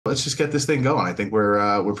let's just get this thing going. I think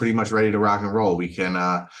we're pretty much ready to rock and roll. We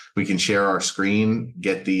can share our screen,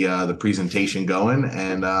 get the presentation going,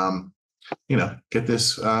 and get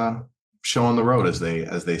this show on the road, as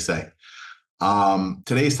they say.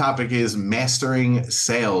 Today's topic is mastering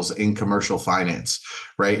sales in commercial finance,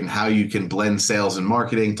 right? And how you can blend sales and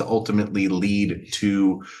marketing to ultimately lead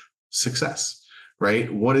to success,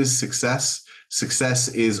 right? What is success? Success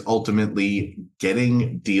is ultimately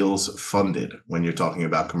getting deals funded when you're talking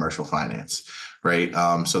about commercial finance, right?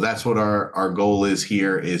 So that's what our goal is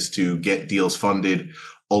here, is to get deals funded,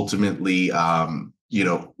 ultimately,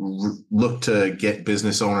 look to get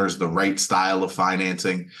business owners the right style of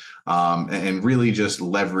financing, and really just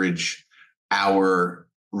leverage our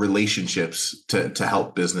relationships to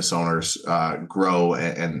help business owners grow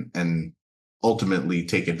and ultimately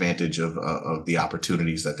take advantage of the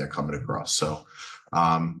opportunities that they're coming across. So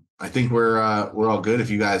I think we're all good.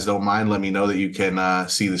 If you guys don't mind, let me know that you can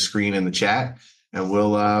see the screen in the chat, and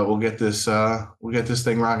we'll get this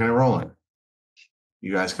thing rocking and rolling.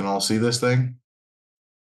 You guys can all see this thing?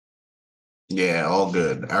 Yeah, all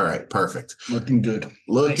good. All right, perfect. Looking good.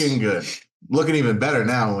 Looking good. Looking even better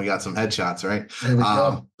now when we got some headshots, right? There we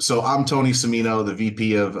go. So I'm Tony Cimino, the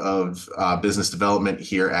VP of business development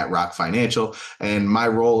here at ROK Financial, and my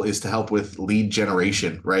role is to help with lead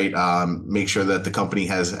generation, right? Make sure that the company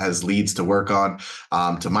has leads to work on.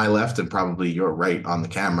 To my left, and probably your right on the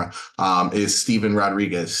camera, is Steven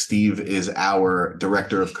Rodriguez. Steve is our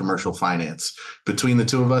Director of Commercial Finance. Between the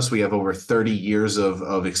two of us, we have over 30 years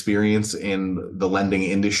of experience in the lending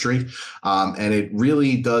industry, and it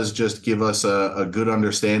really does just give us a good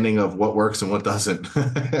understanding of what works and what doesn't.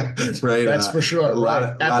 Right. That's for sure. A lot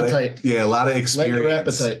of appetite. A lot of experience. Let your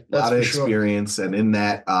appetite. A lot of experience, and in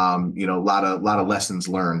that, a lot of lessons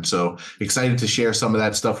learned. So excited to share some of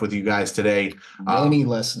that stuff with you guys today. Many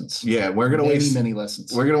lessons. Yeah, we're gonna waste many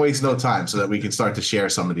lessons. We're gonna waste no time so that we can start to share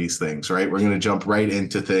some of these things. Right. We're gonna jump right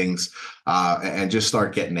into things and just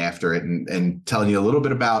start getting after it and telling you a little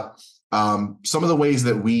bit about some of the ways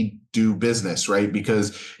that we do business, right?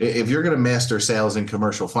 Because if you're going to master sales in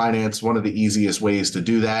commercial finance, one of the easiest ways to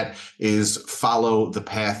do that is follow the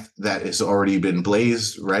path that has already been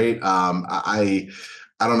blazed, right?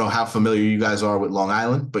 I don't know how familiar you guys are with Long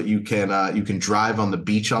Island, but you can drive on the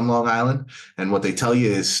beach on Long Island, and what they tell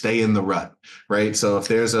you is stay in the rut, right? So if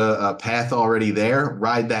there's a path already there,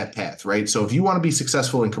 ride that path, right? So if you want to be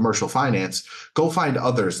successful in commercial finance, go find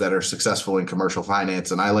others that are successful in commercial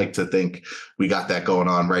finance, and I like to think we got that going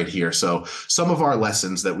on right here. So some of our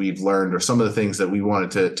lessons that we've learned, or some of the things that we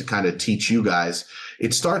wanted to kind of teach you guys,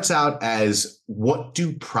 it starts out as, what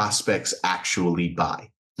do prospects actually buy?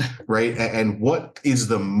 Right. And what is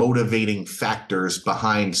the motivating factors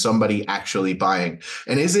behind somebody actually buying?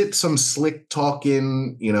 And is it some slick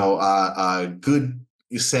talking, good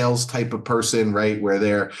sales type of person, right? Where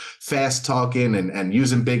they're fast talking and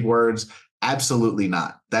using big words? Absolutely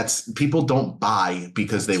not. People don't buy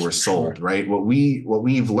because they were sold, right? What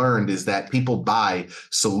we've learned is that people buy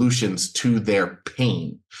solutions to their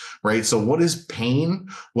pain, right? So what is pain?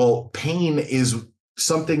 Well, pain is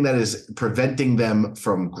something that is preventing them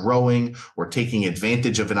from growing or taking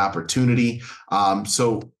advantage of an opportunity.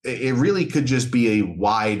 So it really could just be a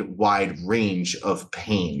wide range of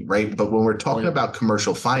pain, right? But when we're talking about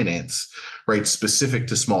commercial finance, right, specific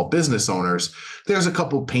to small business owners, there's a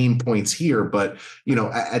couple pain points here, but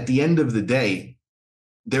at the end of the day,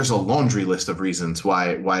 there's a laundry list of reasons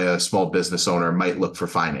why a small business owner might look for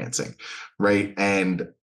financing, right? And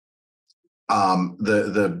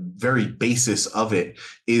the very basis of it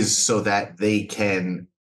is so that they can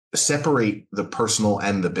separate the personal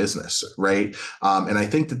and the business, right? And I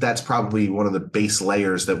think that that's probably one of the base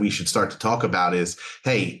layers that we should start to talk about is,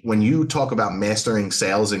 hey, when you talk about mastering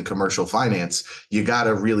sales in commercial finance, you got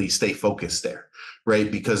to really stay focused there,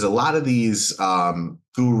 right? Because a lot of these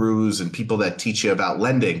gurus and people that teach you about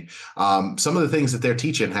lending, some of the things that they're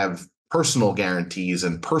teaching have personal guarantees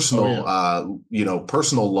and personal,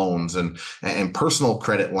 personal loans and personal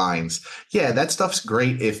credit lines. Yeah, that stuff's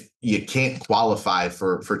great if you can't qualify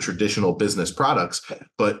for traditional business products,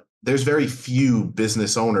 but there's very few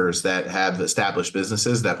business owners that have established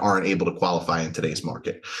businesses that aren't able to qualify in today's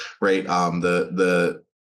market, right?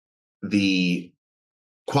 The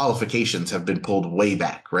qualifications have been pulled way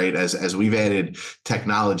back, right? As we've added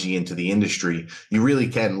technology into the industry, you really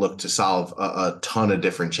can look to solve a ton of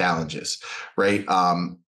different challenges, right?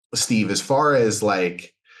 Steve, as far as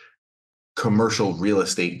like commercial real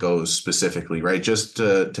estate goes specifically, right? Just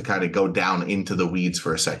to kind of go down into the weeds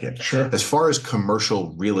for a second. Sure. As far as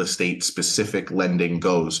commercial real estate specific lending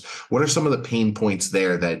goes, what are some of the pain points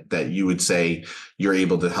there that you would say you're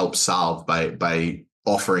able to help solve by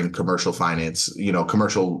offering commercial finance,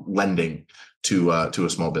 commercial lending to a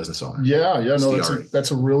small business owner? Yeah, no, CRE.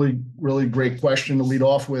 that's a really, really great question to lead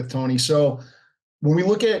off with, Tony. So when we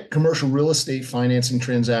look at commercial real estate financing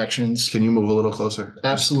transactions, Can you move a little closer?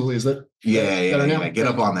 absolutely. Is that Yeah. better now? Get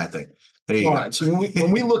up on that thing. There you All go. right. So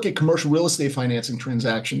when we look at commercial real estate financing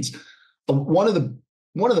transactions, one of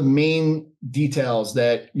the main details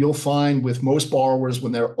that you'll find with most borrowers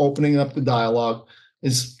when they're opening up the dialogue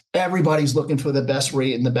is everybody's looking for the best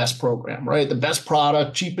rate and the best program, right? The best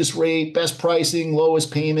product, cheapest rate, best pricing,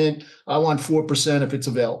 lowest payment. I want 4% if it's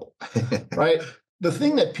available, right? The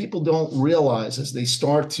thing that people don't realize as they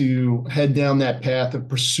start to head down that path of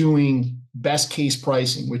pursuing best case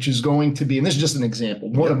pricing, which is going to be, and this is just an example,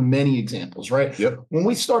 one of many examples, right? Yep. When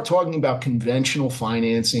we start talking about conventional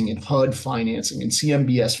financing and HUD financing and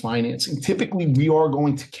CMBS financing, typically we are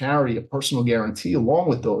going to carry a personal guarantee along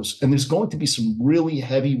with those. And there's going to be some really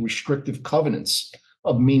heavy restrictive covenants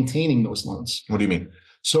of maintaining those loans. What do you mean?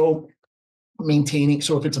 So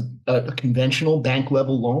if it's a conventional bank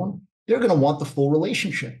level loan, they're going to want the full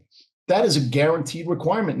relationship. That is a guaranteed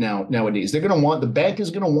requirement nowadays. The bank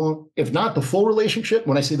is going to want, if not the full relationship,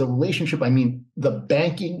 when I say the relationship, I mean the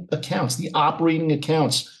banking accounts, the operating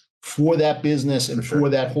accounts for that business and for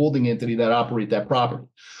that holding entity that operate that property.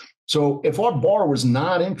 So if our borrower is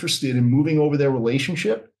not interested in moving over their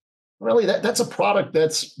relationship, really that's a product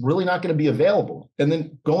that's really not going to be available. And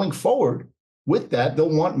then going forward, with that,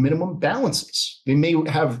 they'll want minimum balances. They may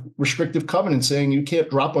have restrictive covenants saying you can't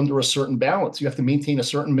drop under a certain balance. You have to maintain a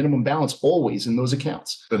certain minimum balance always in those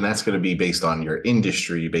accounts. And that's going to be based on your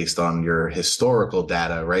industry, based on your historical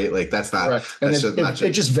data, right? Like that's not. Correct. And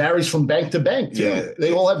it just varies from bank to bank too. Yeah,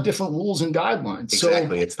 they all have different rules and guidelines.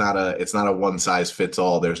 Exactly. So, it's not a one size fits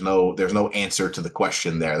all. There's no answer to the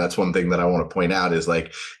question there. That's one thing that I want to point out is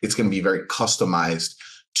like it's going to be very customized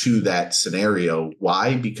to that scenario.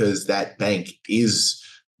 Why? Because that bank is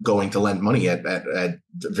going to lend money at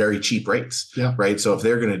very cheap rates, right? So if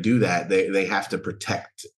they're going to do that, they have to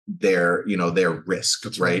protect their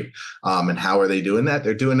risk, right? And how are they doing that?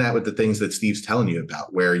 They're doing that with the things that Steve's telling you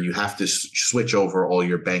about, where you have to switch over all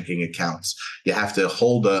your banking accounts. You have to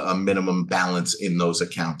hold a minimum balance in those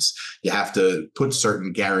accounts. You have to put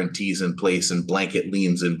certain guarantees in place and blanket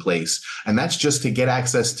liens in place. And that's just to get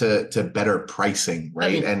access to better pricing,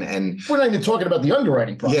 right? I mean, and we're not even talking about the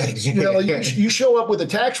underwriting process. You show up with a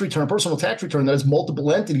tax return, personal tax return that has multiple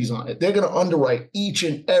entities on it. They're going to underwrite each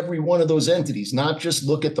and every one of those entities, not just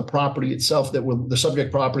look at the property itself the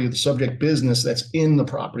subject property or the subject business that's in the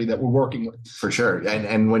property that we're working with. For sure.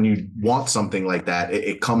 And when you want something like that,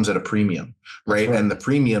 it comes at a premium, right? And the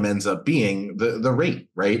premium ends up being the rate,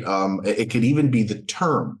 right? It could even be the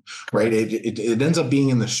term, right? It ends up being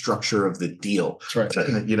in the structure of the deal. That's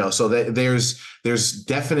right. So there's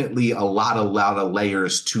definitely a lot of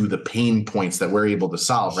layers to the pain points that we're able to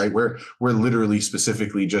solve, right? We're literally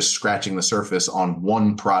specifically just scratching the surface on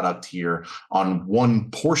one product here, on one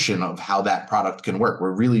portion of how that product can work.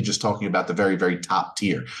 We're really just talking about the very, very top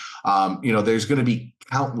tier. There's going to be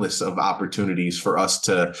countless of opportunities for us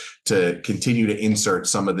to continue to insert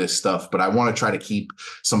some of this stuff, but I want to try to keep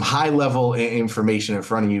some high level information in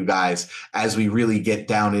front of you guys as we really get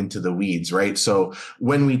down into the weeds, right? So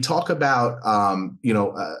when we talk about,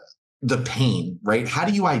 the pain, right? How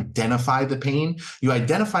do you identify the pain? You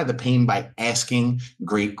identify the pain by asking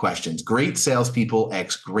great questions. Great salespeople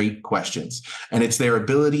ask great questions. And it's their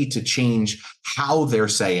ability to change how they're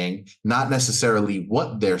saying, not necessarily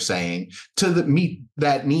what they're saying, to meet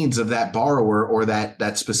that needs of that borrower or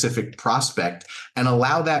that specific prospect, and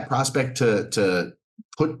allow that prospect to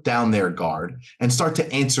put down their guard and start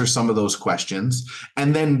to answer some of those questions.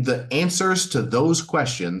 And then the answers to those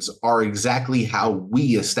questions are exactly how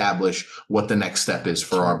we establish what the next step is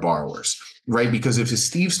for our borrowers, right? Because if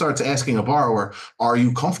Steve starts asking a borrower, are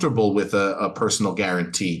you comfortable with a personal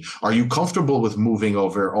guarantee? Are you comfortable with moving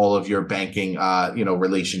over all of your banking,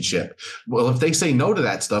 relationship? Well, if they say no to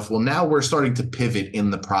that stuff, well, now we're starting to pivot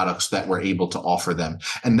in the products that we're able to offer them.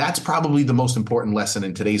 And that's probably the most important lesson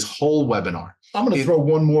in today's whole webinar. I'm going to throw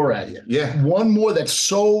one more at you. Yeah. One more that's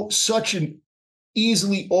such an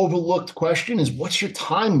easily overlooked question is, what's your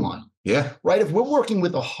timeline? Yeah. Right. If we're working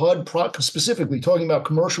with a HUD product, specifically talking about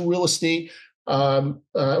commercial real estate,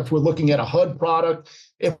 if we're looking at a HUD product,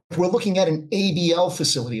 if we're looking at an ABL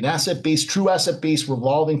facility, true asset-based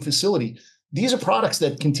revolving facility, these are products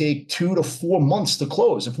that can take 2 to 4 months to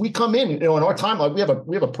close. If we come in, in our timeline, we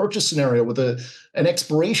have a purchase scenario with an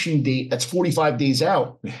expiration date that's 45 days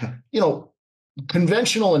out. Yeah.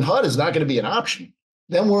 Conventional and HUD is not going to be an option.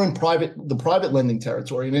 Then we're in the private lending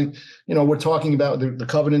territory. And then, we're talking about the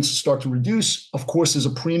covenants start to reduce. Of course, there's a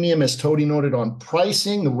premium, as Tony noted, on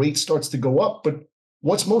pricing. The rate starts to go up. But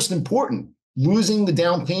what's most important? Losing the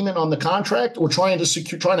down payment on the contract, or trying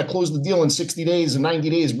to close the deal in 60 days and 90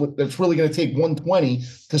 days? That's really going to take 120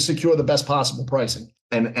 to secure the best possible pricing.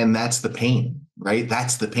 And that's the pain, right?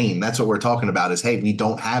 That's the pain. That's what we're talking about is, hey, we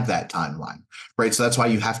don't have that timeline, right? So that's why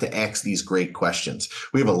you have to ask these great questions.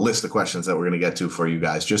 We have a list of questions that we're going to get to for you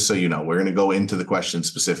guys. Just so you know, we're going to go into the questions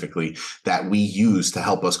specifically that we use to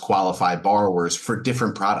help us qualify borrowers for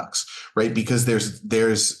different products, right? Because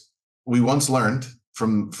we once learned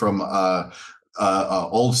from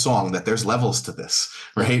old song that there's levels to this,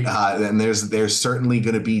 right? And there's certainly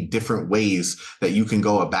going to be different ways that you can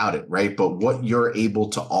go about it, right? But what you're able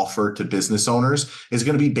to offer to business owners is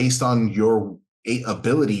going to be based on your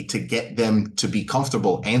ability to get them to be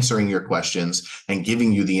comfortable answering your questions and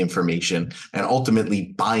giving you the information and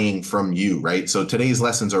ultimately buying from you, right? So today's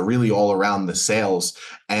lessons are really all around the sales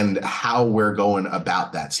and how we're going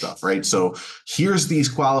about that stuff, right? So here's these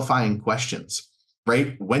qualifying questions.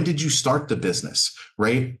 Right? When did you start the business?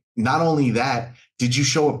 Right? Not only that, did you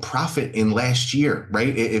show a profit in last year?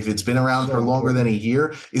 Right? If it's been around for longer than a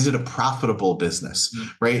year, is it a profitable business?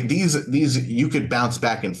 Right? These you could bounce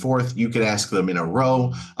back and forth. You could ask them in a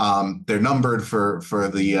row. They're numbered for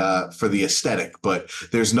the aesthetic, but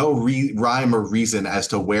there's no rhyme or reason as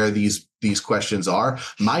to where these questions are.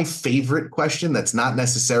 My favorite question that's not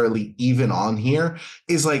necessarily even on here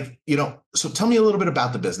is like, so tell me a little bit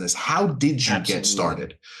about the business. How did you get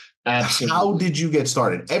started? Absolutely. How did you get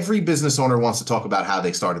started? Every business owner wants to talk about how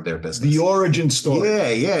they started their business. The origin story.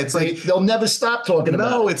 Yeah. It's like they'll never stop talking about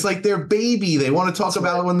it. No, it's like their baby. They want to talk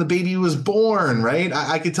about when the baby was born, right?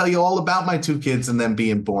 I could tell you all about my 2 kids and them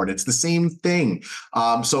being born. It's the same thing.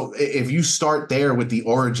 So if you start there with the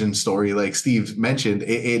origin story, like Steve mentioned,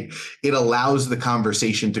 it allows the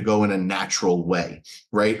conversation to go in a natural way,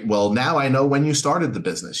 right? Well, now I know when you started the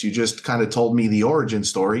business. You just kind of told me the origin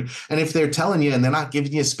story. And if they're telling you and they're not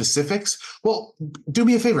giving you specifics, well, do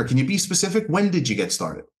me a favor. Can you be specific? When did you get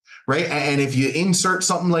started? Right. And if you insert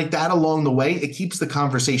something like that along the way, it keeps the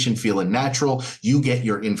conversation feeling natural. You get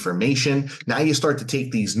your information. Now you start to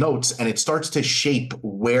take these notes and it starts to shape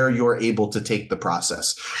where you're able to take the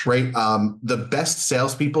process. Right. The best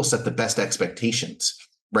salespeople set the best expectations.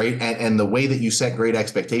 Right. And the way that you set great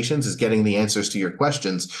expectations is getting the answers to your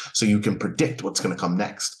questions so you can predict what's going to come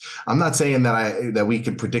next. I'm not saying that we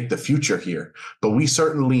can predict the future here, but we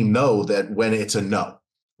certainly know that when it's a no.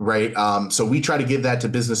 Right. So we try to give that to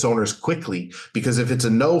business owners quickly, because if it's a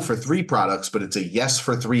no for 3 products, but it's a yes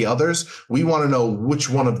for 3 others, we want to know which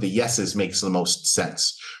one of the yeses makes the most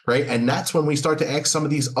sense. Right. And that's when we start to ask some of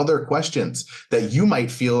these other questions that you might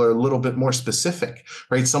feel are a little bit more specific.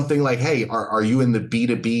 Right. Something like, hey, are you in the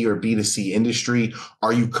B2B or B2C industry?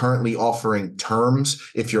 Are you currently offering terms?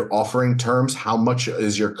 If you're offering terms, how much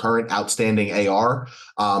is your current outstanding AR?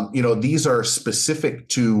 These are specific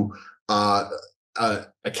to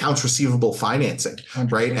accounts receivable financing,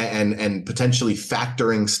 right? And potentially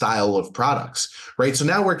factoring style of products, right? So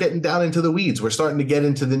now we're getting down into the weeds. We're starting to get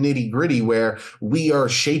into the nitty gritty where we are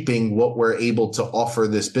shaping what we're able to offer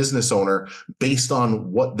this business owner based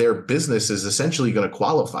on what their business is essentially going to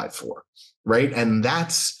qualify for, right? And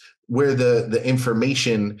that's where the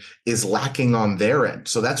information is lacking on their end.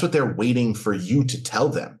 So that's what they're waiting for you to tell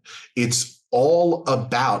them. It's all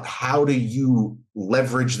about how do you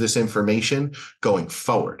leverage this information going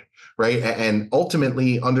forward, right? And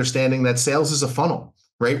ultimately understanding that sales is a funnel,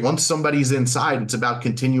 right? Once somebody's inside, it's about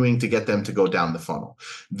continuing to get them to go down the funnel.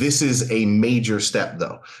 This is a major step,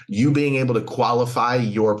 though. You being able to qualify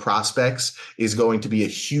your prospects is going to be a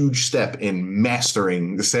huge step in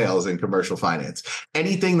mastering the sales in commercial finance.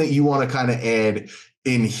 Anything that you want to kind of add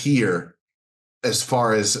in here as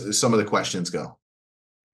far as some of the questions go?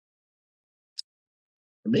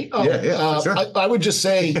 Me? Sure. I would just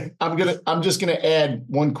say I'm just gonna add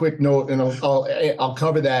one quick note, and I'll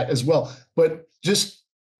cover that as well. But just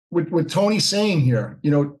what Tony's saying here,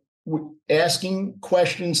 asking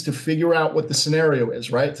questions to figure out what the scenario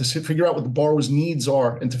is, right? To figure out what the borrower's needs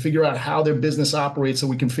are, and to figure out how their business operates, so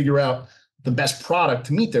we can figure out the best product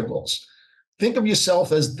to meet their goals. Think of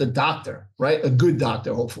yourself as the doctor, right? A good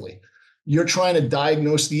doctor, hopefully. You're trying to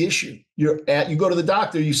diagnose the issue. You go to the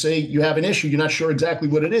doctor, you say you have an issue, you're not sure exactly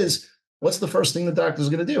what it is. What's the first thing the doctor's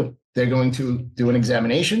going to do? They're going to do an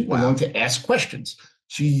examination. Wow. They're going to ask questions.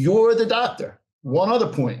 So you're the doctor. One other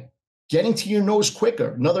point, getting to your nose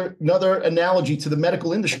quicker. Another analogy to the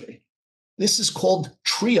medical industry. This is called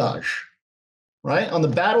triage, right? On the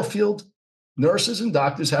battlefield, nurses and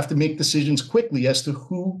doctors have to make decisions quickly as to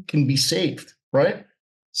who can be saved, right?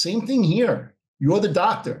 Same thing here. You're the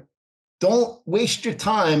doctor. Don't waste your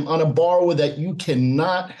time on a borrower that you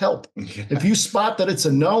cannot help. Yeah. If you spot that it's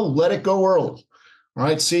a no, let it go early. All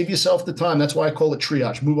right, save yourself the time. That's why I call it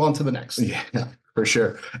triage. Move on to the next. Yeah, for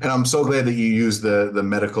sure. And I'm so glad that you use the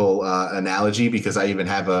medical analogy, because I even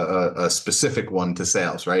have a specific one to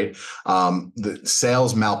sales, right? The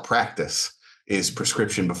sales malpractice is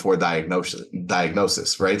prescription before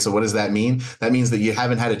diagnosis, right? So what does that mean? That means that you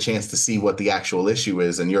haven't had a chance to see what the actual issue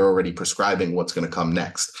is, and you're already prescribing what's going to come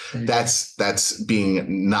next. That's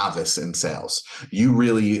being novice in sales. You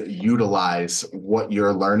really utilize what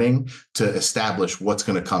you're learning to establish what's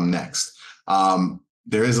going to come next.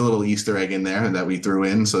 There is a little Easter egg in there that we threw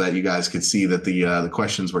in so that you guys could see that the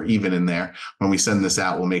questions were even in there. When we send this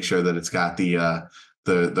out, we'll make sure that it's got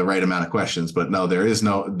the right amount of questions. But no, there is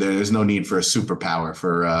no need for a superpower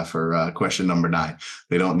for question number 9.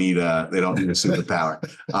 They don't need a superpower.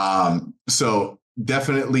 So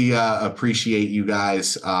definitely appreciate you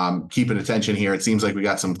guys keeping attention here. It seems like we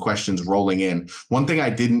got some questions rolling in. One thing I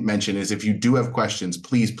didn't mention is, if you do have questions,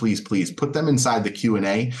 please put them inside the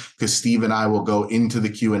Q&A, because Steve and I will go into the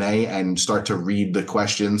Q&A and start to read the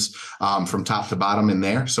questions from top to bottom in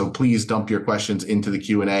there. So please dump your questions into the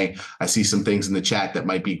Q&A. I see some things in the chat that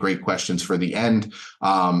might be great questions for the end.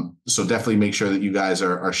 So definitely make sure that you guys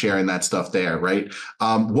are sharing that stuff there, right?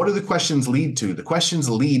 What do the questions lead to? The questions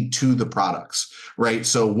lead to the products, right?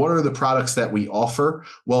 So what are the products that we offer?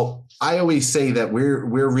 Well, I always say that we're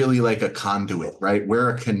really like a conduit, right? We're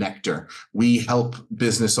a connector. We help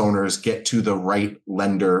business owners get to the right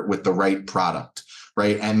lender with the right product,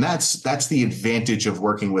 right? And that's the advantage of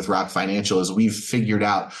working with ROK Financial, is we've figured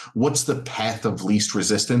out what's the path of least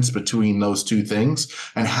resistance between those two things.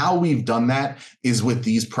 And how we've done that is with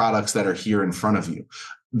these products that are here in front of you.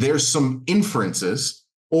 There's some inferences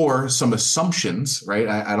or some assumptions, right?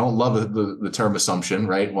 I don't love the term assumption,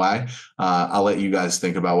 right? Why? I'll let you guys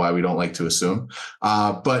think about why we don't like to assume.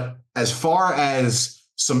 But as far as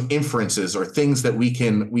some inferences or things that we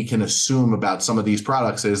can assume about some of these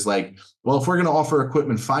products is like, well, if we're going to offer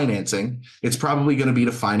equipment financing, it's probably going to be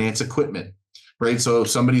to finance equipment, right? So if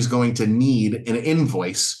somebody's going to need an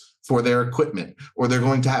invoice for their equipment, or they're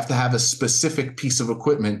going to have a specific piece of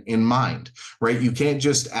equipment in mind, right? You can't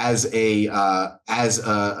just as a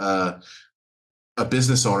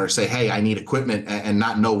business owner say, hey, I need equipment, and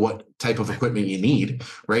not know what type of equipment you need,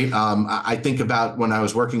 right? I think about when I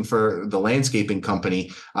was working for the landscaping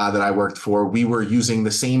company that I worked for, we were using the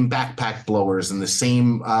same backpack blowers and the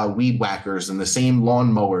same weed whackers and the same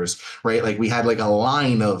lawn mowers, right? Like we had like a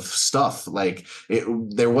line of stuff. Like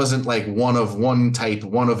there wasn't like one of one type,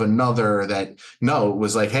 one of another. That no, it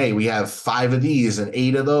was like, hey, we have 5 of these and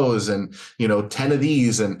 8 of those, and 10 of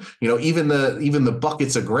these, and even the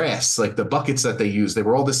buckets of grass, like the buckets that they use, they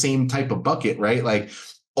were all the same type of bucket, right? Like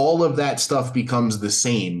all of that stuff becomes the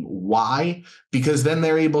same. Why? Because then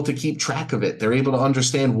they're able to keep track of it. They're able to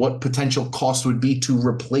understand what potential cost would be to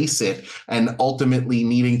replace it, and ultimately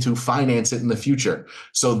needing to finance it in the future.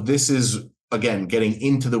 So this is, again, getting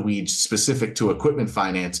into the weeds specific to equipment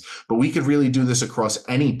finance, but we could really do this across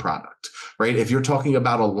any product, right? If you're talking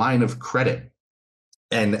about a line of credit,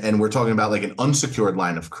 and we're talking about like an unsecured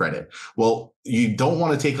line of credit. Well, you don't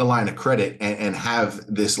want to take a line of credit and have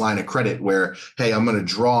this line of credit where, hey, I'm going to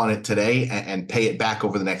draw on it today and pay it back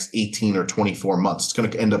over the next 18 or 24 months. It's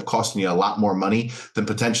going to end up costing you a lot more money than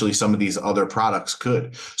potentially some of these other products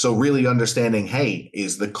could. So really understanding, hey,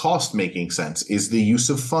 is the cost making sense? Is the use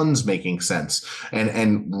of funds making sense?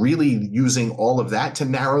 And really using all of that to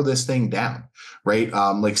narrow this thing down. Right.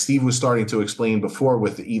 Like Steve was starting to explain before,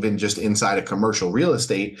 with even just inside of commercial real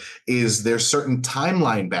estate, is there's certain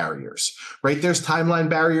timeline barriers, right? There's timeline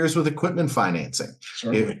barriers with equipment financing.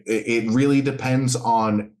 It really depends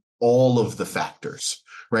on all of the factors,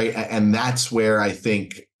 right? And that's where I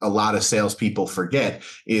think a lot of salespeople forget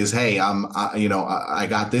is, hey, I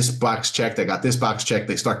got this box checked. I got this box checked.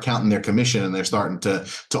 They start counting their commission, and they're starting to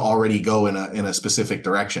already go in a specific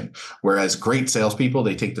direction. Whereas great salespeople,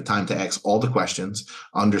 they take the time to ask all the questions,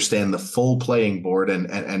 understand the full playing board,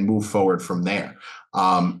 and move forward from there.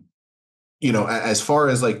 As far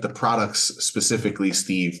as like the products specifically,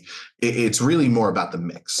 Steve, it's really more about the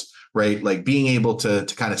mix. Right. Like being able to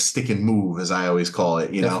kind of stick and move, as I always call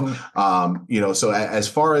it, so as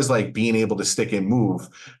far as like being able to stick and move,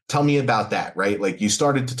 tell me about that. Right. Like you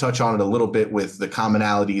started to touch on it a little bit with the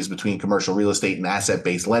commonalities between commercial real estate and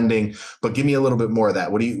asset-based lending, but give me a little bit more of that.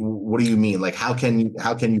 What do you mean? Like, how can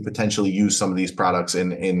you potentially use some of these products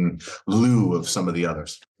in lieu of some of the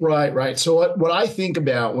others? Right. So what I think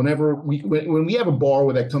about whenever when we have a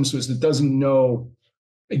borrower that comes to us that doesn't know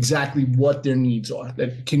exactly what their needs are,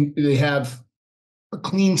 they have a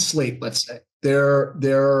clean slate, let's say.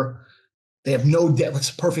 They have no debt. That's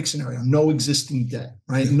a perfect scenario. No existing debt,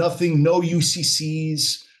 right? Nothing, no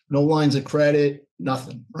UCCs, no lines of credit,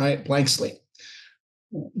 nothing, right? Blank slate.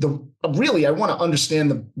 Really, I want to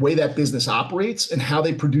understand the way that business operates and how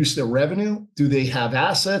they produce their revenue. Do they have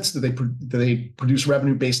assets? Do they produce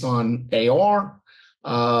revenue based on AR?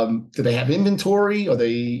 Do they have inventory? Are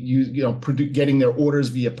they getting their orders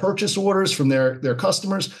via purchase orders from their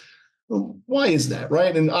customers? Why is that,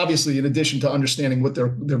 right? And obviously, in addition to understanding what their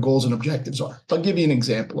goals and objectives are, I'll give you an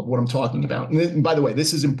example of what I'm talking about. And by the way,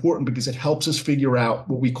 this is important because it helps us figure out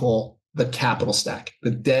what we call the capital stack,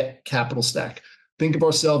 the debt capital stack. Think of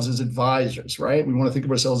ourselves as advisors, right? We want to think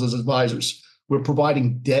of ourselves as advisors. We're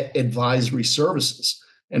providing debt advisory services.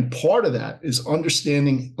 And part of that is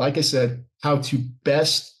understanding, like I said, how to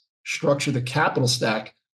best structure the capital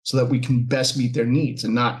stack so that we can best meet their needs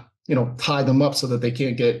and not, tie them up so that they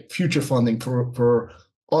can't get future funding for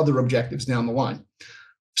other objectives down the line.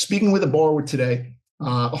 Speaking with a borrower today,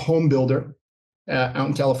 a home builder out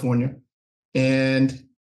in California, and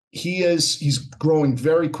he's growing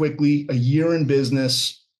very quickly, a year in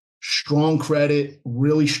business, strong credit,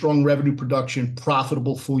 really strong revenue production,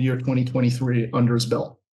 profitable full year 2023 under his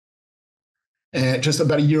belt. And just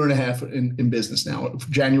about a year and a half in business now.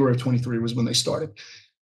 January of 23 was when they started.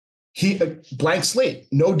 Blank slate,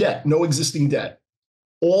 no debt, no existing debt.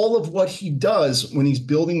 All of what he does when he's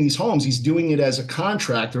building these homes, he's doing it as a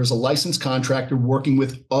contractor, as a licensed contractor working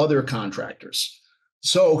with other contractors.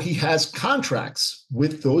 So he has contracts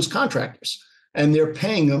with those contractors, and they're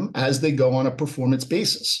paying them as they go on a performance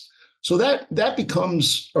basis. So that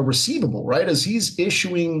becomes a receivable, right? As he's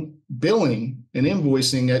issuing billing and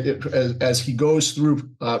invoicing as he goes through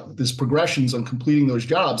these progressions on completing those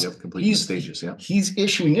jobs. Yep, completing stages. Yeah, he's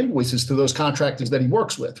issuing invoices to those contractors that he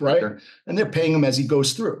works with, right? Sure. And they're paying him as he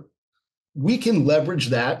goes through. We can leverage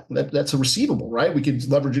that. That's a receivable, right? We could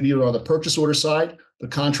leverage it either on the purchase order side, the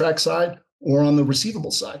contract side, or on the receivable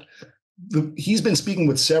side. He's been speaking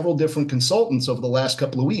with several different consultants over the last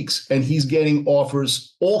couple of weeks, and he's getting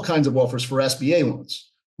offers, all kinds of offers for SBA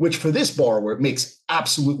loans, which for this borrower makes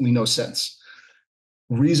absolutely no sense.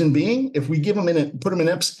 Reason being, if we give him put him in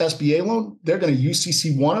an SBA loan, they're going to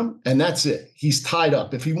UCC1 him, and that's it. He's tied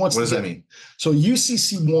up. If he wants, what does that mean? So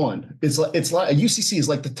UCC1 it's like a UCC is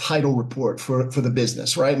like the title report for the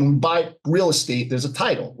business, right? When we buy real estate, there's a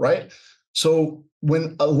title, right? So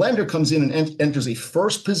when a lender comes in and enters a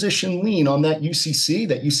first position lien on that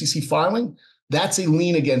UCC filing, that's a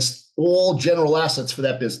lien against all general assets for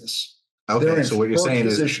that business. Okay, so what you're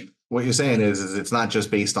saying is it's not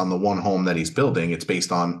just based on the one home that he's building, it's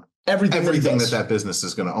based on everything that business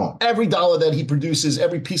is going to own. Every dollar that he produces,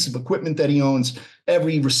 every piece of equipment that he owns,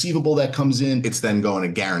 every receivable that comes in. It's then going to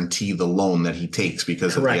guarantee the loan that he takes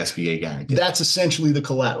because Correct. Of the SBA guarantee. That's essentially the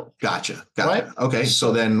collateral. Gotcha. Right? Okay.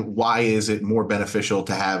 So then why is it more beneficial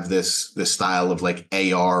to have this style of like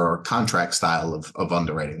AR or contract style of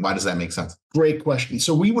underwriting? Why does that make sense? Great question.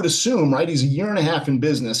 So we would assume, right, he's a year and a half in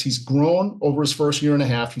business. He's grown over his first year and a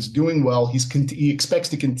half. He's doing well. He expects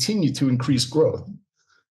to continue to increase growth.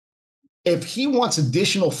 If he wants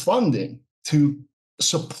additional funding to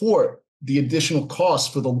support the additional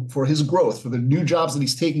costs for his growth, for the new jobs that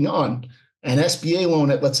he's taking on, an SBA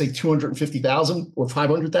loan at, let's say, $250,000 or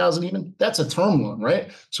 $500,000 even, that's a term loan,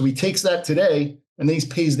 right? So he takes that today and then he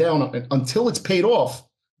pays down on it until it's paid off.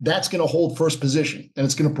 That's going to hold first position, and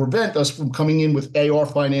it's going to prevent us from coming in with AR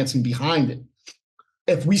financing behind it.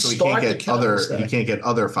 If we he can't get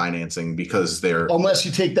other financing because they're unless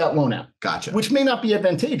you take that loan out. Gotcha. Which may not be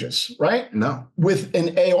advantageous, right? No. With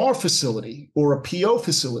an AR facility or a PO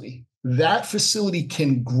facility, that facility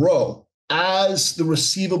can grow as the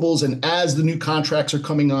receivables and as the new contracts are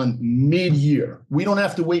coming on mid-year. We don't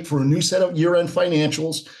have to wait for a new set of year-end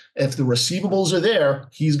financials. If the receivables are there,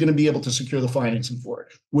 he's going to be able to secure the financing for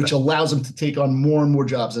it, which allows him to take on more and more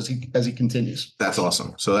jobs as he continues. That's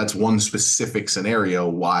awesome. So that's one specific scenario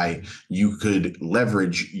why you could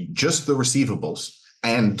leverage just the receivables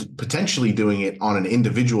and potentially doing it on an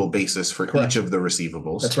individual basis for Correct. Each of the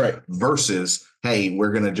receivables. That's right. Versus, hey,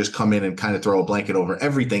 we're going to just come in and kind of throw a blanket over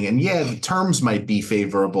everything. And yeah, the terms might be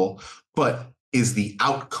favorable, but is the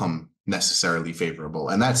outcome necessarily favorable?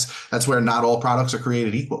 And that's where not all products are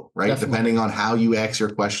created equal, right? Definitely. Depending on how you ask your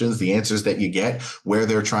questions, the answers that you get, where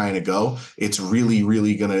they're trying to go, it's really,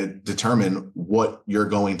 really going to determine what you're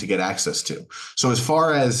going to get access to. So as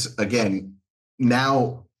far as, again,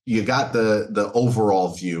 now you got the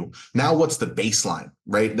overall view. Now what's the baseline?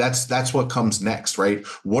 right? That's what comes next, right?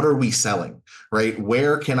 What are we selling, right?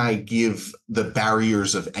 Where can I give the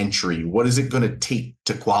barriers of entry? What is it going to take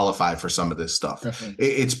to qualify for some of this stuff? Definitely.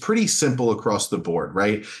 It's pretty simple across the board,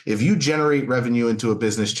 right? If you generate revenue into a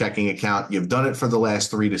business checking account, you've done it for the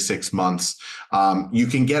last 3 to 6 months, you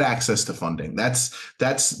can get access to funding. That's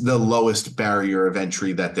the lowest barrier of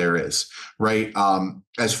entry that there is, right?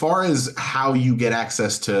 As far as how you get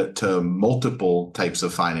access to multiple types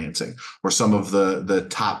of financing, or some of the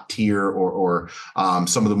top tier, or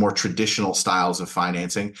some of the more traditional styles of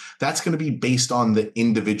financing, that's going to be based on the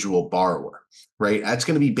individual borrower, right? That's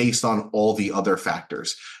going to be based on all the other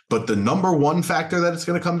factors. But the number one factor that it's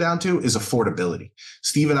going to come down to is affordability.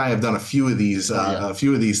 Steve and I have done a few of these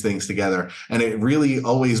things together, and it really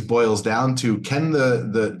always boils down to,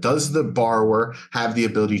 does the borrower have the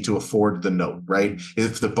ability to afford the note, right?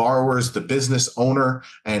 If the borrower is the business owner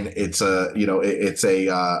and it's a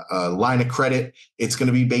line of credit, it's going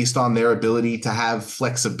to be based on their ability to have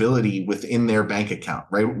flexibility within their bank account,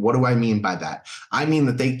 right? What do I mean by that? I mean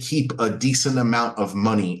that they keep a decent amount of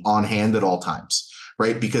money on hand at all times,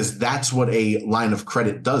 right? Because that's what a line of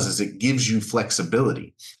credit does, is it gives you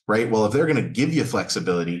flexibility, right? Well, if they're going to give you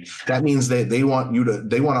flexibility, that means that they want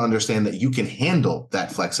to understand that you can handle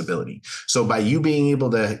that flexibility. So by you being able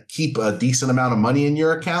to keep a decent amount of money in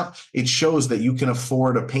your account, it shows that you can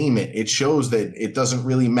afford a payment. It shows that it doesn't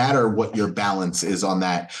really matter what your balance is on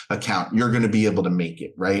that account. You're going to be able to make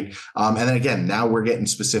it, right? And then again, now we're getting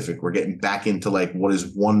specific. We're getting back into like, what does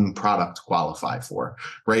one product qualify for,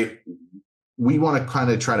 right? We want to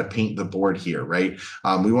kind of try to paint the board here, right?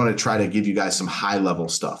 We want to try to give you guys some high level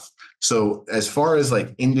stuff. So as far as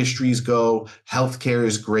like industries go, healthcare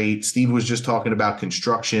is great. Steve was just talking about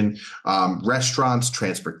construction, restaurants,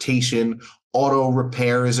 transportation. Auto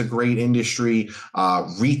repair is a great industry.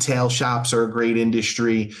 Retail shops are a great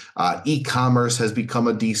industry. E-commerce has become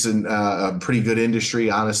a pretty good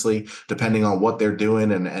industry, honestly, depending on what they're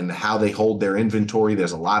doing and how they hold their inventory.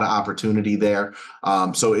 There's a lot of opportunity there.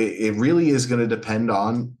 So it really is going to depend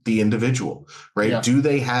on the individual, right? Yeah. Do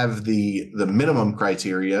they have the minimum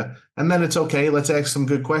criteria? And then it's okay. Let's ask some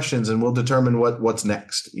good questions, and we'll determine what's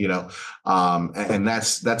next. And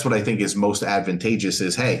that's what I think is most advantageous.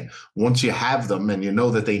 Is, hey, once you have them and you know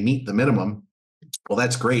that they meet the minimum, well,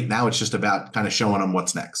 that's great. Now it's just about kind of showing them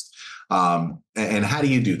what's next. And how do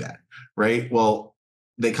you do that, right? Well,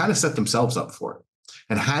 they kind of set themselves up for it.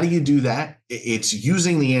 And how do you do that? It's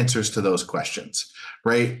using the answers to those questions,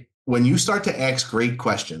 right? When you start to ask great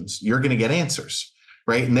questions, you're going to get answers,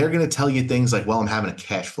 right? And they're going to tell you things like, well, I'm having a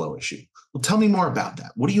cash flow issue. Well, tell me more about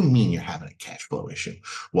that. What do you mean you're having a cash flow issue?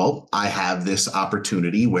 Well, I have this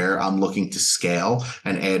opportunity where I'm looking to scale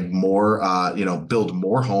and add more, build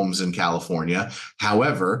more homes in California.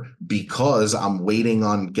 However, because I'm waiting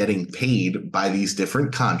on getting paid by these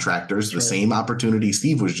different contractors, the same opportunity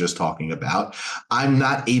Steve was just talking about, I'm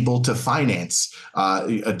not able to finance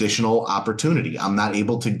additional opportunity. I'm not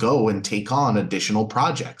able to go and take on additional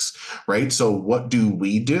projects, right? So what do?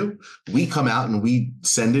 We come out and we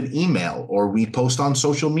send an email, or we post on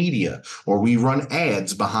social media, or we run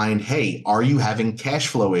ads behind, hey, are you having cash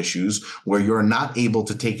flow issues where you're not able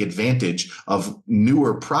to take advantage of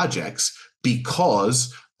newer projects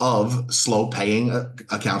because of slow paying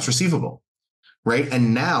accounts receivable, right?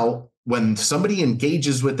 And now when somebody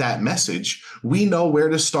engages with that message, we know where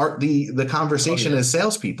to start the conversation as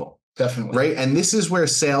salespeople. Definitely. Right. And this is where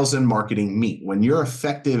sales and marketing meet. When you're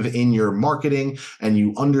effective in your marketing and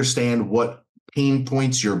you understand what pain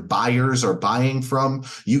points your buyers are buying from,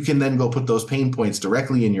 you can then go put those pain points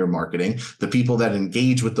directly in your marketing. The people that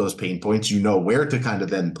engage with those pain points, you know where to kind of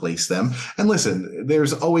then place them. And listen,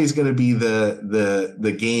 there's always going to be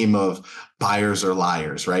the game of buyers are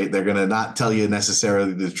liars, right? They're going to not tell you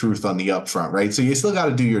necessarily the truth on the upfront, right? So you still got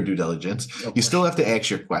to do your due diligence. You still have to ask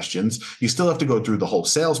your questions. You still have to go through the whole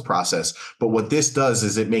sales process. But what this does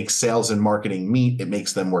is it makes sales and marketing meet. It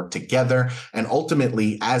makes them work together. And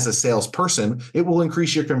ultimately, as a salesperson, it will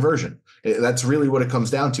increase your conversion. That's really what it comes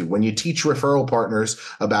down to. When you teach referral partners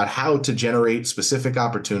about how to generate specific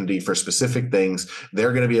opportunity for specific things,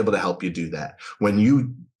 they're going to be able to help you do that. When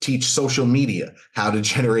you teach social media how to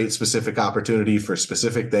generate specific opportunity for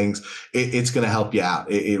specific things, it's going to help you out.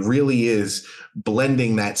 It really is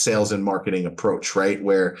blending that sales and marketing approach, right?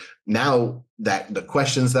 Where now that the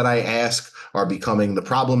questions that I ask are becoming the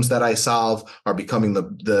problems that I solve, are becoming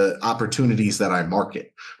the opportunities that I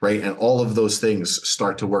market, right? And all of those things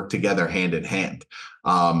start to work together hand in hand.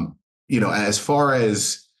 As far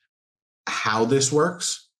as how this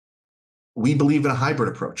works, we believe in a hybrid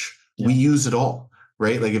approach. Yeah. We use it all.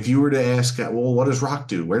 right? Like if you were to ask, well, what does ROK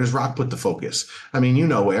do? Where does ROK put the focus? I mean, you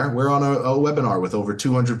know where. We're on a webinar with over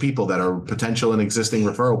 200 people that are potential and existing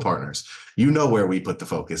referral partners. You know where we put the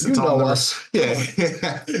focus. It's on us. Yeah,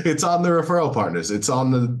 it's on the referral partners. It's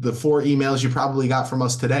on the 4 emails you probably got from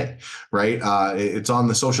us today, right? It's on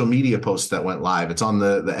the social media posts that went live. It's on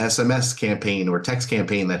the SMS campaign or text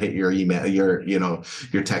campaign that hit your email, your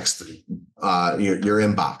text, your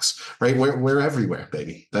inbox, right? We're everywhere,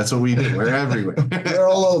 baby. That's what we do. We're everywhere. We're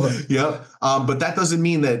all over. Yep. But that doesn't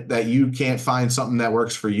mean that you can't find something that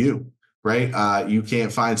works for you, right? You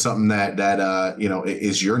can't find something that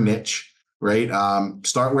is your niche. Right.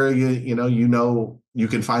 Start where you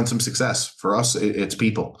can find some success. For us, it's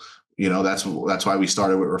people. That's why we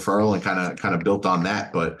started with referral and kind of built on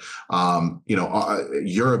that. But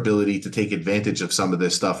your ability to take advantage of some of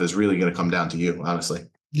this stuff is really going to come down to you, honestly.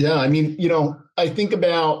 Yeah, I mean, I think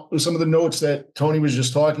about some of the notes that Tony was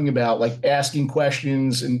just talking about, like asking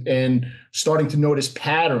questions and starting to notice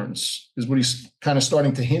patterns is what he's kind of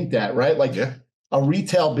starting to hint at, right? Like a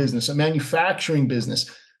retail business, a manufacturing business.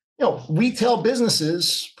 Retail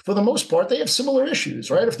businesses, for the most part, they have similar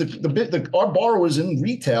issues, right? If our borrowers in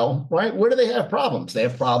retail, right, where do they have problems? They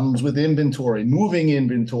have problems with inventory, moving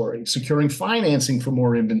inventory, securing financing for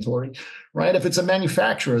more inventory, right? If it's a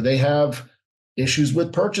manufacturer, they have issues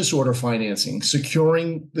with purchase order financing,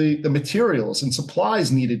 securing the materials and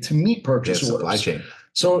supplies needed to meet purchase orders. Supply chain.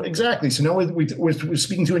 So exactly. So now we're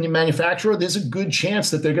speaking to a manufacturer. There's a good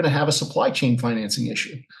chance that they're going to have a supply chain financing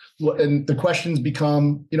issue. And the questions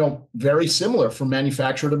become, very similar from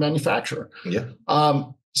manufacturer to manufacturer. Yeah.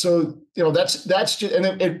 So, that's just,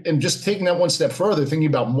 and just taking that one step further, thinking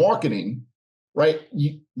about marketing, right?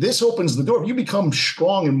 This opens the door. If you become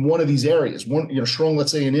strong in one of these areas, strong,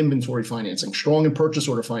 let's say in inventory financing, strong in purchase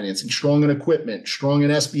order financing, strong in equipment, strong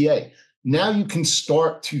in SBA. Now you can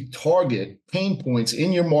start to target pain points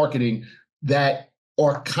in your marketing that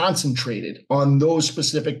are concentrated on those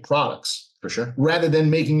specific products. For sure. Rather than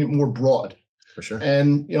making it more broad. For sure.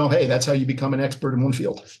 And, hey, that's how you become an expert in one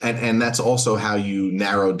field. And that's also how you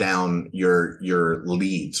narrow down your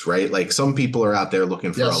leads, right? Like some people are out there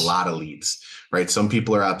looking for a lot of leads, right? Some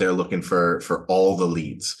people are out there looking for all the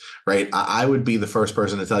leads, right? I would be the first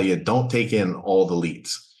person to tell you, don't take in all the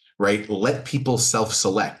leads. Right? Let people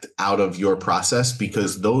self-select out of your process,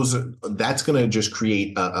 because that's going to just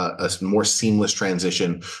create a more seamless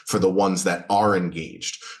transition for the ones that are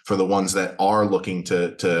engaged, for the ones that are looking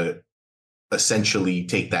to essentially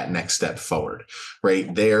take that next step forward,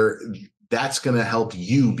 right? That's going to help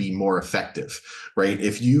you be more effective, right?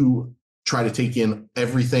 If you try to take in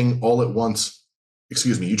everything all at once,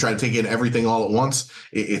 you try to take in everything all at once,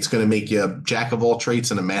 it's going to make you a jack of all trades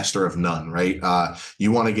and a master of none, right?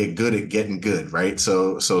 You want to get good at getting good, right?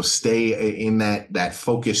 So stay in that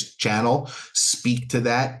focused channel, speak to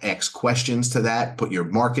that, ask questions to that, put your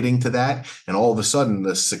marketing to that, and all of a sudden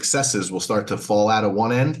the successes will start to fall out of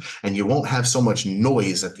one end, and you won't have so much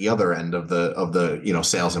noise at the other end of the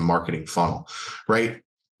sales and marketing funnel, right?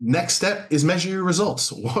 Next step is measure your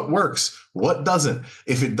results. What works? What doesn't?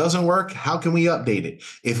 If it doesn't work, how can we update it?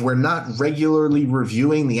 If we're not regularly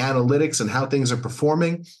reviewing the analytics and how things are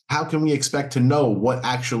performing, how can we expect to know what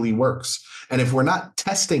actually works? And if we're not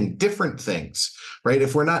testing different things, right?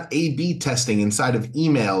 If we're not A/B testing inside of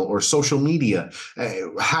email or social media,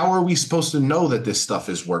 how are we supposed to know that this stuff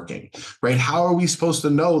is working, right? How are we supposed to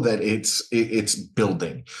know that it's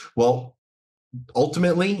building? Well,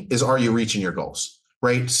 ultimately are you reaching your goals?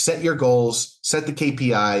 Right? Set your goals, set the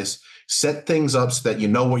KPIs, set things up so that you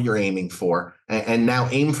know what you're aiming for, and now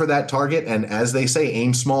aim for that target. And as they say,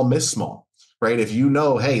 aim small, miss small, right? If you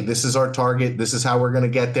know, hey, this is our target, this is how we're going to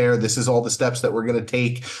get there, this is all the steps that we're going to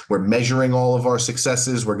take, we're measuring all of our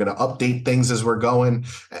successes, we're going to update things as we're going,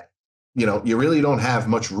 you really don't have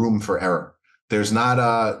much room for error. There's not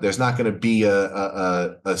going to be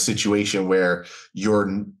a situation where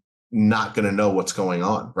you're not going to know what's going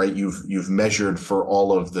on, right? You've measured for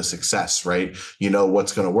all of the success, right? You know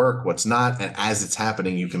what's going to work, what's not. And as it's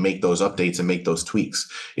happening, you can make those updates and make those tweaks.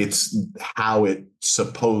 It's how it's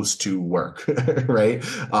supposed to work, right?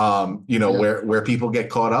 Where people get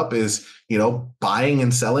caught up is, buying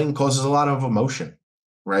and selling causes a lot of emotion.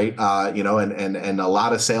 Right. And a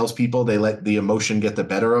lot of salespeople, they let the emotion get the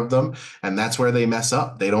better of them. And that's where they mess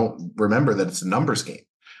up. They don't remember that it's a numbers game.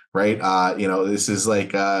 Right. This is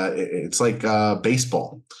like it's like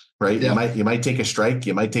baseball. Right. Yeah. You might take a strike.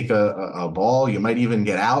 You might take a ball. You might even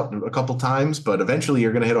get out a couple times, but eventually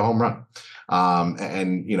you're going to hit a home run.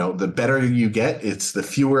 And the better you get, it's the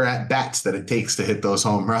fewer at bats that it takes to hit those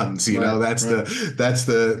home runs. That's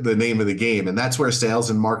the name of the game. And that's where sales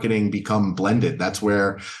and marketing become blended. That's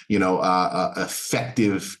where,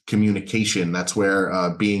 effective communication, that's where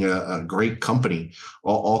being a great company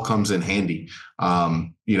all comes in handy.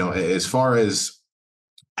 As far as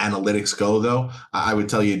analytics go, though, I would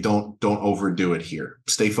tell you don't overdo it here.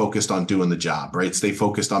 Stay focused on doing the job, right? Stay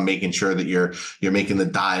focused on making sure that you're making the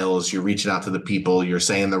dials, you're reaching out to the people, you're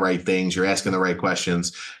saying the right things, you're asking the right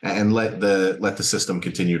questions, and let the system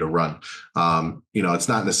continue to run. It's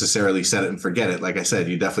not necessarily set it and forget it. Like I said,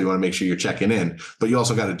 you definitely want to make sure you're checking in, but you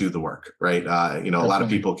also got to do the work, right? A lot of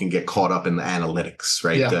people can get caught up in the analytics,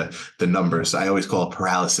 right? Yeah. The numbers. I always call it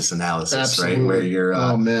paralysis analysis. Absolutely. Right? Where you're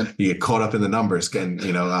you get caught up in the numbers and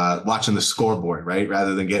watching the scoreboard, right?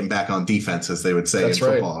 Rather than getting back on defense, as they would say in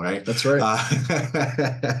football, right? That's right.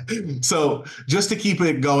 So just to keep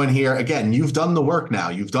it going here, again, you've done the work now.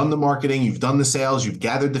 You've done the marketing, you've done the sales, you've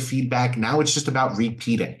gathered the feedback. Now it's just about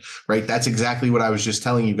repeating, right? That's exactly what I was just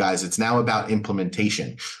telling you guys. It's now about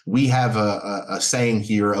implementation. We have a saying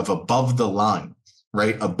here of above the line.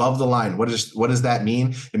 Right? Above the line. What does that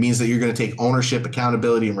mean? It means that you're going to take ownership,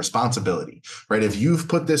 accountability, and responsibility, right? If you've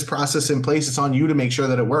put this process in place, it's on you to make sure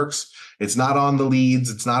that it works. It's not on the leads.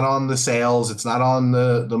 It's not on the sales. It's not on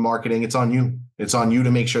the marketing. It's on you. It's on you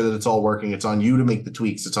to make sure that it's all working. It's on you to make the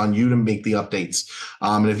tweaks. It's on you to make the updates.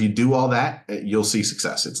 And if you do all that, you'll see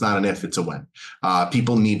success. It's not an if, it's a when.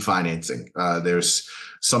 People need financing. There's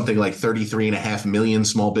something like 33.5 million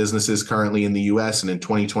small businesses currently in the US. And in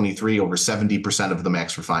 2023, over 70% of them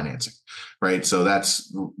asked for financing, right? So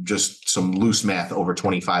that's just some loose math, over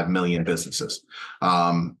 25 million businesses.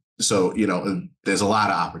 So, there's a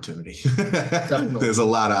lot of opportunity. There's a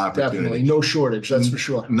lot of opportunity. Definitely. No shortage. That's for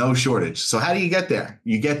sure. No shortage. So how do you get there?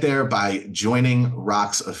 You get there by joining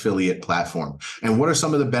ROK's affiliate platform. And what are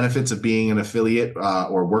some of the benefits of being an affiliate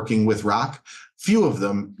or working with ROK? Few of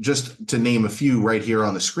them, just to name a few right here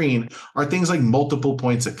on the screen, are things like multiple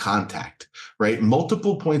points of contact, right?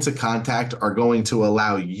 Multiple points of contact are going to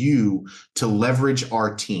allow you to leverage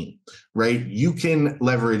our team, right? You can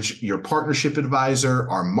leverage your partnership advisor,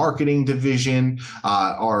 our marketing division,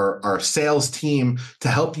 our sales team to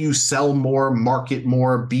help you sell more, market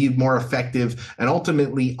more, be more effective, and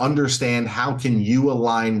ultimately understand how can you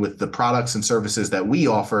align with the products and services that we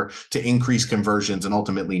offer to increase conversions and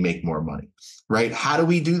ultimately make more money. Right? How do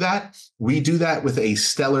we do that? We do that with a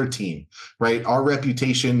stellar team, right? Our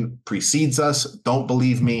reputation precedes us. Don't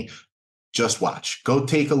believe me? Just watch. Go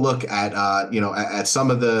take a look at at some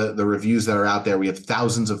of the reviews that are out there. We have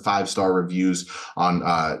thousands of 5-star reviews on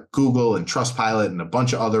Google and Trustpilot and a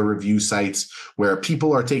bunch of other review sites where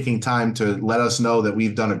people are taking time to let us know that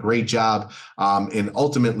we've done a great job in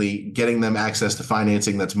ultimately getting them access to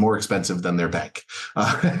financing that's more expensive than their bank.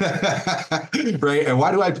 Right? And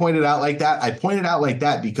why do I point it out like that? I point it out like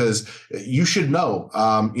that because you should know,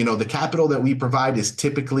 the capital that we provide is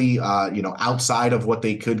typically, outside of what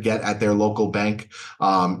they could get at their local bank.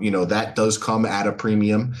 That does come at a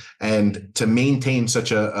premium. And to maintain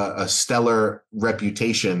such a stellar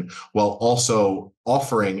reputation while also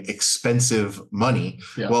offering expensive money,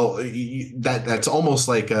 well, that's almost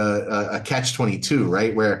like a catch-22,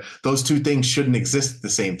 right? Where those two things shouldn't exist at the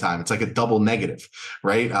same time. It's like a double negative,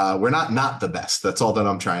 right? We're not the best. That's all that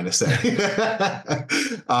I'm trying to say.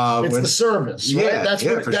 It's the service, right? Yeah, that's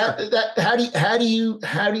what, how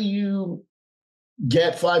do you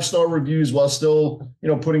get 5-star reviews while still,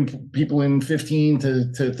 putting people in 15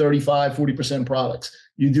 to 35, 40% products?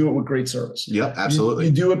 You do it with great service. Yep, absolutely.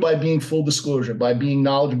 You do it by being full disclosure, by being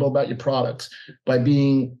knowledgeable about your products, by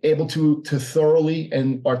being able to thoroughly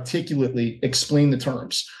and articulately explain the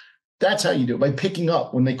terms. That's how you do it, by picking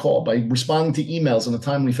up when they call, by responding to emails in a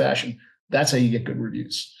timely fashion. That's how you get good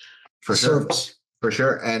reviews. For service. For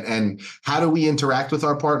sure. And how do we interact with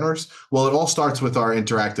our partners? Well, it all starts with our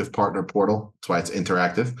interactive partner portal. That's why it's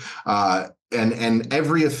interactive. And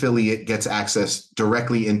every affiliate gets access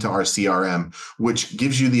directly into our CRM, which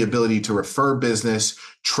gives you the ability to refer business,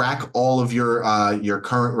 track all of your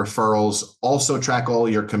current referrals, also track all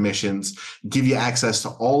your commissions, give you access to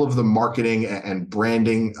all of the marketing and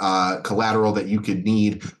branding collateral that you could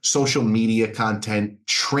need, social media content,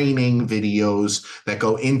 training videos that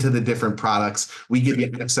go into the different products. We give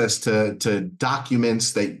you access to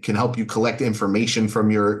documents that can help you collect information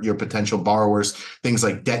from your potential borrowers, things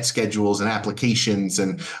like debt schedules and applications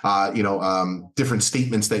and different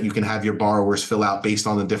statements that you can have your borrowers fill out based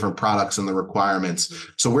on the different products and the requirements.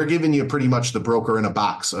 So we're giving you pretty much the broker in a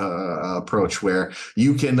box approach, where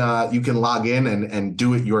you can log in and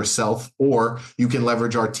do it yourself, or you can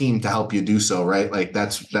leverage our team to help you do so, right? Like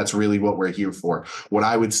that's really what we're here for. What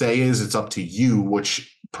I would say is it's up to you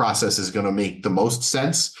which process is going to make the most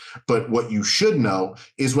sense. But what you should know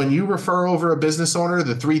is when you refer over a business owner,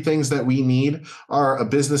 the three things that we need are a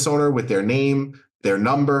business owner with their name, their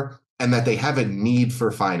number, and that they have a need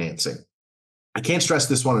for financing. I can't stress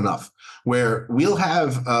this one enough, where we'll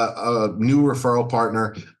have a new referral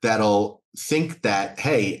partner that'll think that,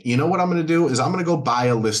 hey, you know what I'm going to do is I'm going to go buy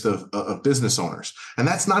a list of business owners. And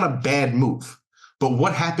that's not a bad move. But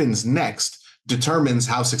what happens next determines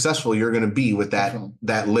how successful you're going to be with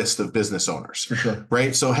that list of business owners. For sure.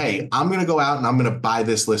 Right? So, hey, I'm going to go out and I'm going to buy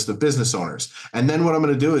this list of business owners. And then what I'm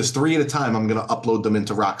going to do is 3 at a time, I'm going to upload them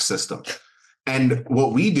into ROK's system. And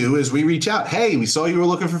what we do is we reach out. Hey, we saw you were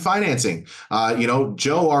looking for financing.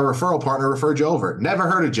 Joe, our referral partner, referred you over. Never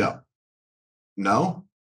heard of Joe. No.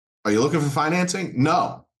 Are you looking for financing?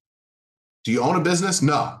 No. Do you own a business?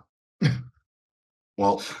 No.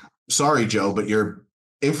 Well, sorry, Joe, but your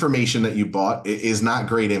information that you bought is not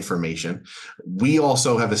great information. We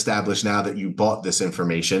also have established now that you bought this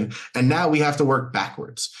information, and now we have to work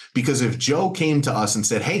backwards. Because if Joe came to us and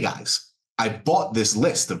said, hey, guys, I bought this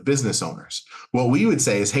list of business owners, what we would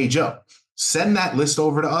say is, hey, Joe, send that list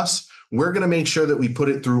over to us. We're going to make sure that we put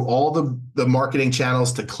it through all the marketing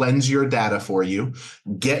channels to cleanse your data for you,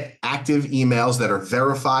 get active emails that are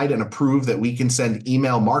verified and approved that we can send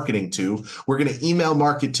email marketing to. We're going to email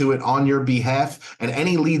market to it on your behalf. And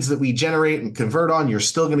any leads that we generate and convert on, you're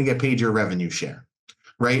still going to get paid your revenue share.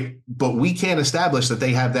 Right? But we can't establish that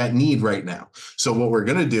they have that need right now. So what we're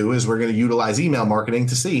going to do is we're going to utilize email marketing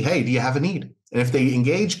to see, hey, do you have a need? And if they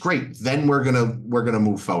engage, great, then we're gonna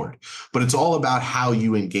move forward. But it's all about how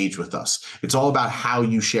you engage with us. It's all about how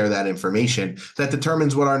you share that information that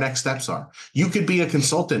determines what our next steps are. You could be a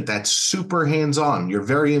consultant that's super hands-on. You're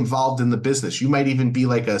very involved in the business. You might even be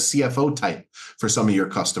like a CFO type for some of your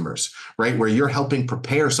customers, right? Where you're helping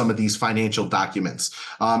prepare some of these financial documents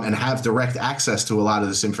and have direct access to a lot of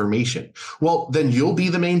this information. Well, then you'll be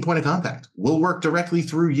the main point of contact. We'll work directly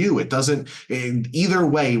through you. Either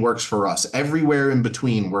way works for us. Everywhere in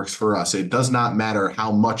between works for us. It does not matter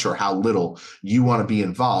how much or how little you want to be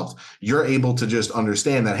involved. You're able to just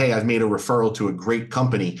understand that, hey, I've made a referral to a great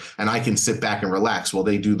company and I can sit back and relax while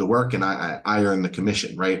they do the work and I earn the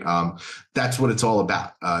commission, right? That's what it's all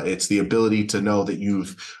about. It's the ability to know that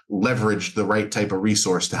you've leveraged the right type of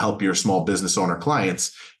resource to help your small business owner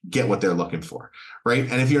clients get what they're looking for, right?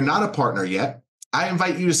 And if you're not a partner yet, I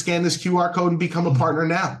invite you to scan this QR code and become a partner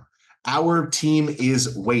now. Our team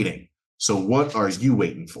is waiting. So what are you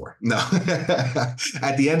waiting for? No.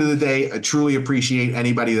 At the end of the day, I truly appreciate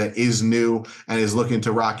anybody that is new and is looking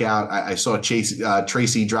to rock out. I saw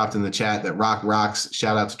Tracy dropped in the chat that ROK rocks.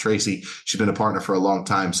 Shout out to Tracy. She's been a partner for a long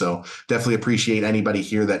time. So definitely appreciate anybody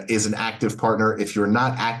here that is an active partner. If you're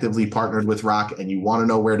not actively partnered with ROK and you want to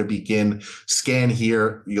know where to begin, scan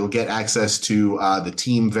here. You'll get access to the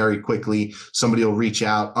team very quickly. Somebody will reach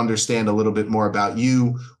out, understand a little bit more about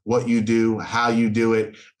you, what you do, how you do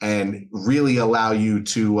it, and really allow you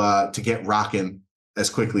to get rocking as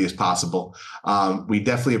quickly as possible. We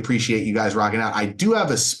definitely appreciate you guys rocking out. I do have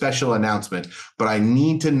a special announcement, but I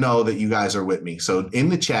need to know that you guys are with me. So in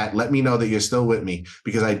the chat, let me know that you're still with me,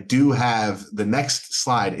 because I do have the next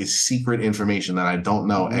slide is secret information that I don't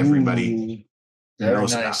know everybody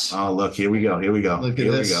knows nice. about. Oh, look, here we go. Here we go. Look at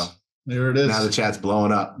here this. we go. There it is. Now the chat's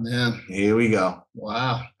blowing up. Man. Here we go.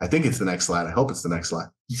 Wow. I think it's the next slide. I hope it's the next slide.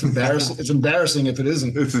 It's embarrassing. It's embarrassing if it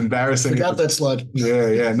isn't. It's embarrassing. I forgot that slide.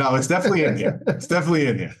 Yeah. No, it's definitely in here. It's definitely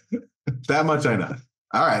in here. That much I know.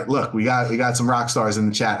 All right. Look, we got some rock stars in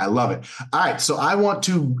the chat. I love it. All right. So I want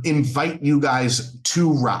to invite you guys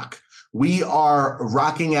to ROK. We are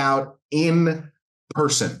rocking out in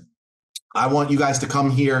person. I want you guys to come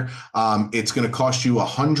here. It's going to cost you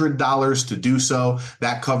 $100 to do so.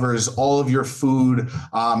 That covers all of your food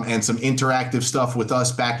and some interactive stuff with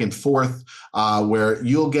us back and forth, where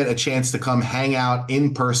you'll get a chance to come hang out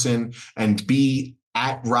in person and be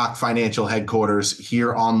at ROK Financial headquarters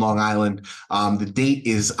here on Long Island. The date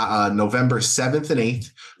is November 7th and 8th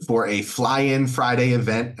for a fly-in Friday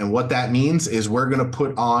event. And what that means is we're going to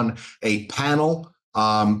put on a panel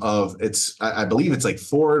I believe it's like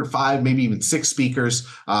 4 or 5, maybe even 6 speakers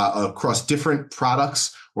across different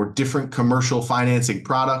products or different commercial financing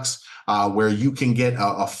products, where you can get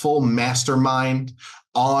a full mastermind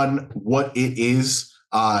on what it is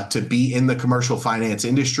to be in the commercial finance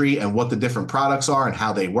industry and what the different products are and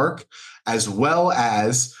how they work, as well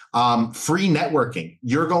as free networking.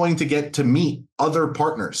 You're going to get to meet other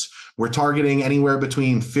partners. we're targeting anywhere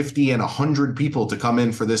between 50 and 100 people to come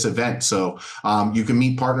in for this event. So you can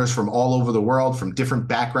meet partners from all over the world, from different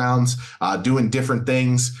backgrounds, doing different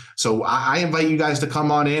things. So I invite you guys to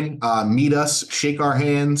come on in, meet us, shake our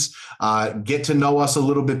hands, get to know us a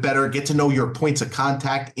little bit better, get to know your points of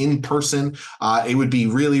contact in person. It would be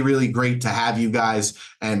really, really great to have you guys,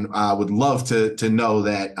 and would love to know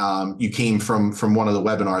that you came from one of the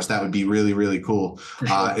webinars. That would be really, really cool.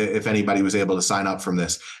 Sure. If anybody was able to sign up from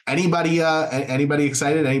this. Anybody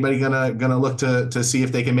excited? Anybody gonna look to see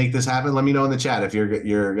if they can make this happen? Let me know in the chat if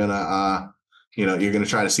you're gonna you're gonna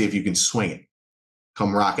try to see if you can swing it.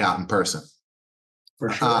 Come rock out in person. For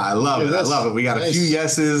sure. I love it. I love it. We got a few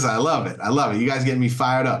yeses. I love it. I love it. You guys getting me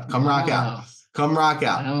fired up. Come rock out. Come rock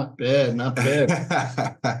out. Not bad. Not bad.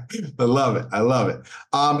 I love it. I love it.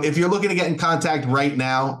 If you're looking to get in contact right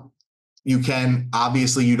now, you can.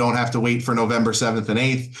 Obviously, you don't have to wait for November 7th and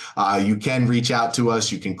 8th. You can reach out to us.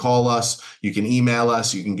 You can call us. You can email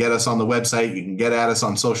us. You can get us on the website. You can get at us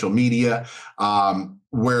on social media.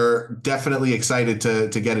 We're definitely excited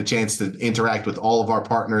to get a chance to interact with all of our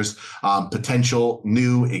partners, potential,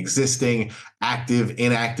 new, existing, active,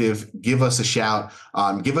 inactive. Give us a shout.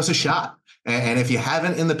 Give us a shot. And if you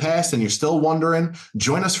haven't in the past and you're still wondering,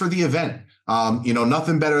 join us for the event.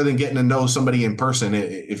 Nothing better than getting to know somebody in person.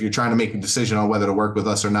 If you're trying to make a decision on whether to work with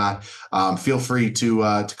us or not, feel free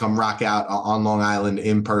to come rock out on Long Island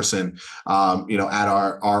in person. At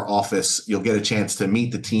our office, you'll get a chance to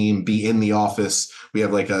meet the team, be in the office. We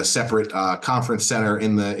have like a separate conference center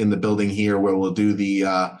in the building here where we'll do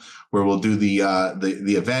the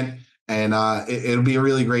event. And it'll be a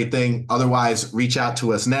really great thing. Otherwise, reach out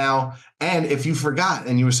to us now. And if you forgot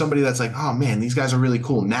and you were somebody that's like, oh man, these guys are really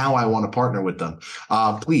cool, now I want to partner with them,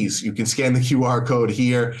 please, you can scan the QR code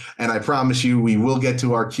here. And I promise you, we will get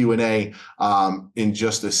to our Q&A in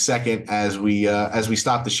just a second as we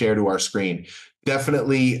stop the share to our screen.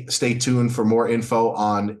 Definitely stay tuned for more info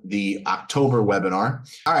on the October webinar.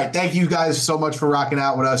 All right. Thank you guys so much for rocking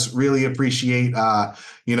out with us. Really appreciate,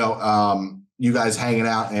 you guys hanging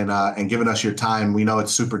out and giving us your time. We know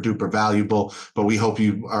it's super duper valuable, but we hope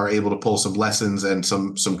you are able to pull some lessons and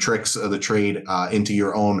some tricks of the trade into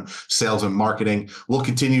your own sales and marketing. We'll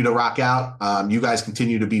continue to rock out. You guys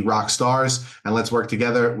continue to be rock stars, and let's work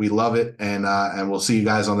together. We love it. And we'll see you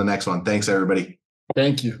guys on the next one. Thanks, everybody.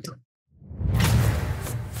 Thank you.